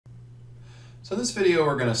So in this video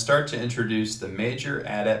we're going to start to introduce the major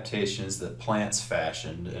adaptations that plants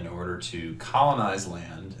fashioned in order to colonize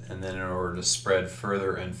land and then in order to spread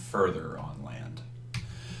further and further on land.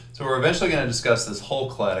 So we're eventually going to discuss this whole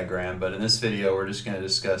cladogram, but in this video we're just going to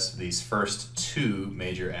discuss these first two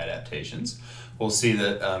major adaptations. We'll see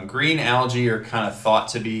that green algae are kind of thought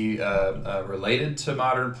to be related to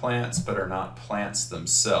modern plants, but are not plants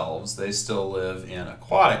themselves. They still live in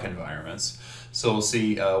aquatic environments. So we'll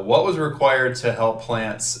see what was required to help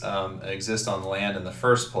plants exist on land in the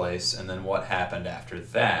first place, and then what happened after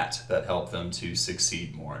that that helped them to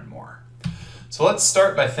succeed more and more. So let's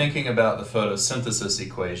start by thinking about the photosynthesis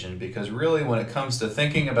equation, because really when it comes to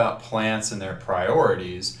thinking about plants and their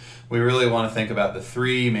priorities, we really want to think about the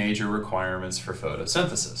three major requirements for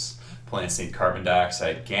photosynthesis. Plants need carbon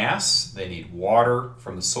dioxide gas, they need water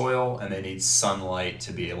from the soil, and they need sunlight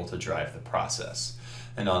to be able to drive the process.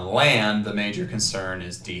 And on land, the major concern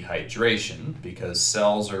is dehydration, because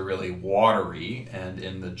cells are really watery, and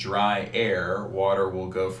in the dry air, water will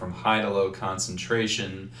go from high to low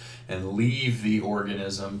concentration and leave the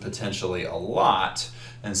organism potentially a lot.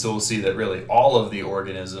 And so we'll see that really all of the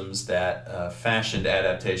organisms that fashioned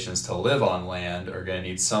adaptations to live on land are going to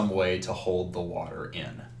need some way to hold the water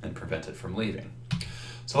in and prevent it from leaving.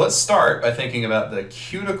 So let's start by thinking about the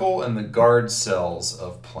cuticle and the guard cells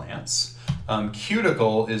of plants.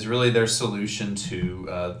 Cuticle is really their solution to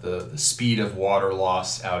the speed of water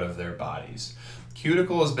loss out of their bodies.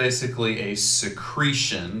 Cuticle is basically a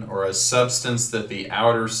secretion or a substance that the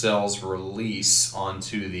outer cells release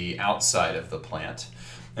onto the outside of the plant.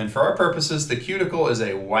 And for our purposes, the cuticle is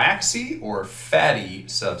a waxy or fatty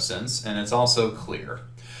substance, and it's also clear.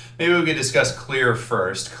 Maybe we could discuss clear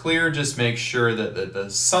first. Clear just makes sure that the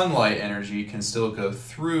sunlight energy can still go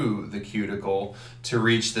through the cuticle to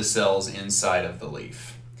reach the cells inside of the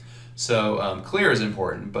leaf. So clear is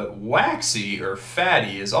important, but waxy or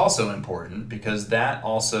fatty is also important because that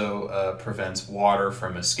also prevents water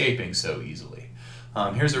from escaping so easily.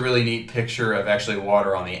 Here's a really neat picture of actually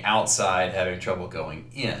water on the outside having trouble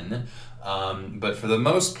going in. But for the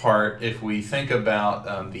most part, if we think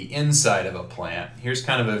about the inside of a plant, here's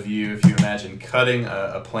kind of a view. If you imagine cutting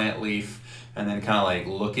a plant leaf and then kind of like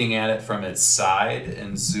looking at it from its side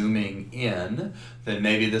and zooming in, then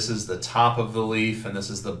maybe this is the top of the leaf and this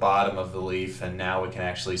is the bottom of the leaf, and now we can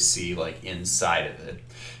actually see like inside of it.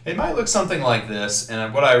 It might look something like this,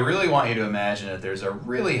 and what I really want you to imagine is there's a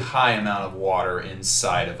really high amount of water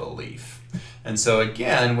inside of a leaf. And so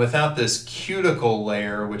again, without this cuticle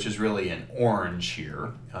layer, which is really an orange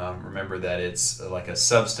here, remember that it's like a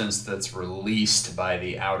substance that's released by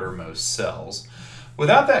the outermost cells.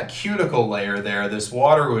 Without that cuticle layer there, this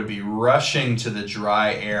water would be rushing to the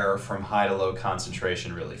dry air from high to low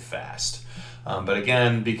concentration really fast. But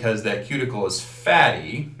again, because that cuticle is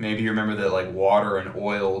fatty, maybe you remember that like water and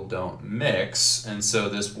oil don't mix, and so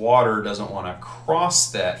this water doesn't want to cross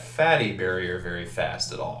that fatty barrier very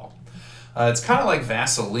fast at all. It's kind of like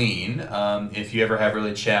Vaseline. If you ever have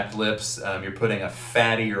really chapped lips, you're putting a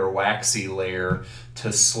fatty or waxy layer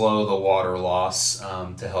to slow the water loss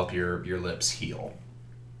to help your lips heal.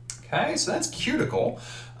 Okay, so that's cuticle.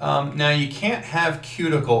 Now you can't have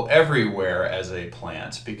cuticle everywhere as a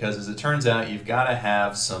plant because, as it turns out, you've got to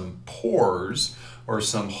have some pores or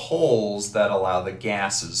some holes that allow the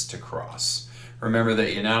gases to cross. Remember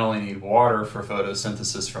that you not only need water for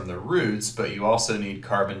photosynthesis from the roots, but you also need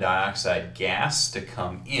carbon dioxide gas to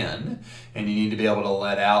come in, and you need to be able to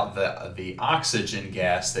let out the oxygen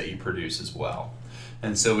gas that you produce as well.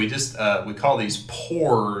 And so we call these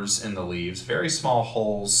pores in the leaves, very small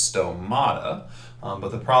holes, stomata. But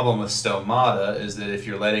the problem with stomata is that if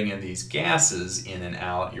you're letting in these gases in and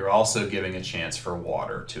out, you're also giving a chance for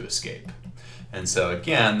water to escape. And so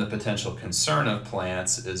again, the potential concern of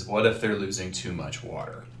plants is, what if they're losing too much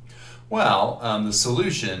water? Well, the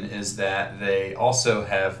solution is that they also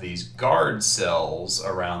have these guard cells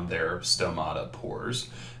around their stomata pores,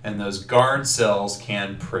 and those guard cells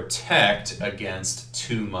can protect against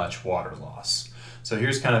too much water loss. So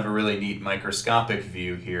here's kind of a really neat microscopic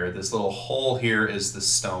view here. This little hole here is the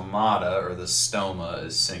stomata, or the stoma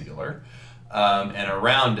is singular, and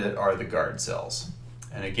around it are the guard cells.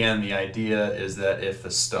 And again, the idea is that if the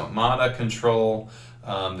stomata control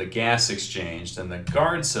the gas exchange, then the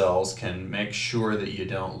guard cells can make sure that you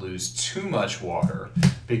don't lose too much water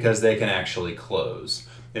because they can actually close.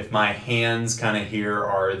 If my hands kind of here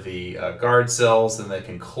are the guard cells, then they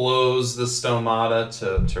can close the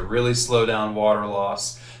stomata to really slow down water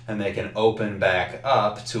loss, and they can open back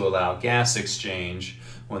up to allow gas exchange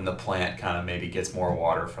when the plant kind of maybe gets more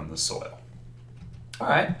water from the soil. All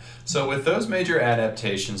right, so with those major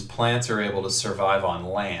adaptations, plants are able to survive on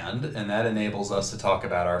land, and that enables us to talk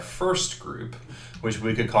about our first group, which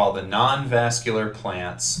we could call the non-vascular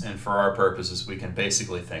plants, and for our purposes, we can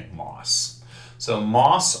basically think moss. So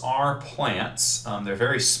moss are plants. They're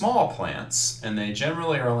very small plants, and they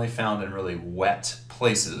generally are only found in really wet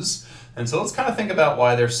places. And so let's kind of think about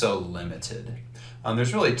why they're so limited.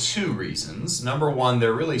 There's really two reasons. Number one,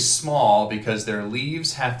 they're really small because their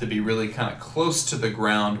leaves have to be really kind of close to the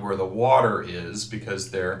ground where the water is,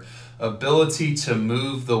 because their ability to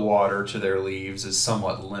move the water to their leaves is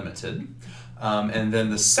somewhat limited. And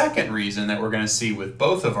then the second reason that we're going to see with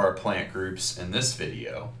both of our plant groups in this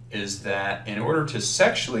video is that in order to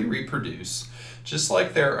sexually reproduce, just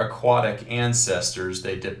like their aquatic ancestors,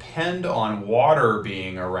 they depend on water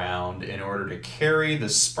being around in order to carry the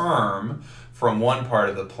sperm from one part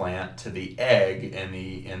of the plant to the egg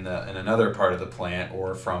in another part of the plant,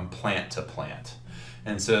 or from plant to plant.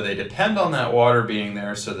 And so they depend on that water being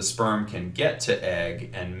there so the sperm can get to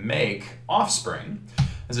egg and make offspring.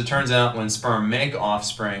 As it turns out, when sperm make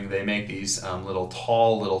offspring, they make these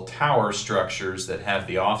tall little tower structures that have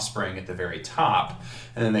the offspring at the very top,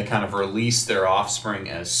 and then they kind of release their offspring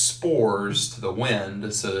as spores to the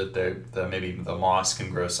wind so that maybe the moss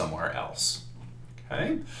can grow somewhere else.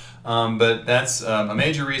 Okay? But that's a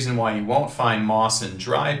major reason why you won't find moss in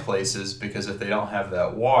dry places, because if they don't have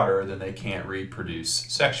that water, then they can't reproduce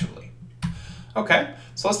sexually. Okay,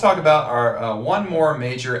 so let's talk about our one more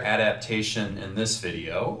major adaptation in this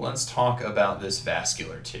video. Let's talk about this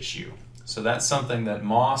vascular tissue. So that's something that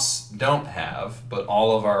moss don't have, but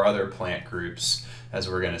all of our other plant groups, as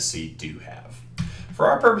we're going to see, do have. For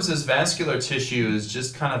our purposes, vascular tissue is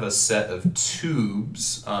just kind of a set of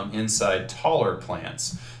tubes inside taller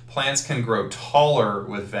plants. Plants can grow taller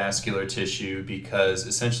with vascular tissue because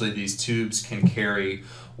essentially these tubes can carry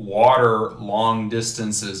water long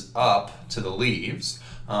distances up to the leaves,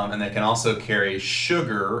 and they can also carry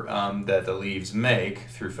sugar that the leaves make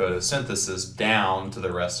through photosynthesis down to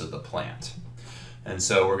the rest of the plant. And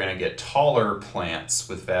so we're going to get taller plants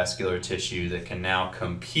with vascular tissue that can now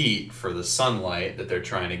compete for the sunlight that they're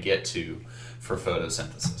trying to get to for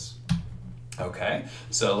photosynthesis. Okay,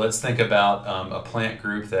 so let's think about a plant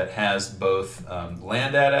group that has both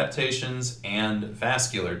land adaptations and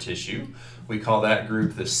vascular tissue. We call that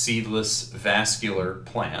group the seedless vascular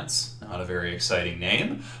plants. Not a very exciting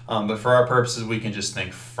name, but for our purposes we can just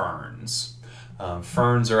think ferns.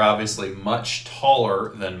 Ferns are obviously much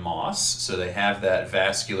taller than moss, so they have that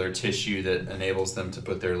vascular tissue that enables them to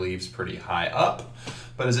put their leaves pretty high up.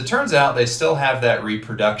 But as it turns out, they still have that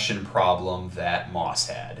reproduction problem that moss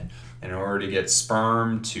had. In order to get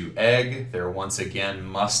sperm to egg, there once again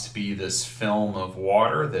must be this film of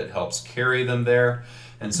water that helps carry them there.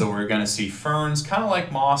 And so we're going to see ferns, kind of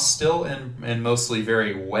like moss, still in mostly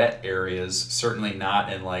very wet areas, certainly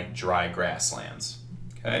not in like dry grasslands.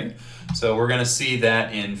 Okay, so we're going to see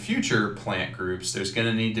that in future plant groups, there's going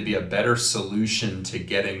to need to be a better solution to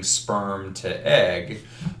getting sperm to egg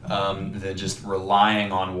than just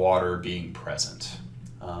relying on water being present.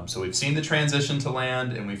 So we've seen the transition to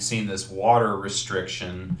land, and we've seen this water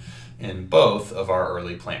restriction in both of our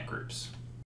early plant groups.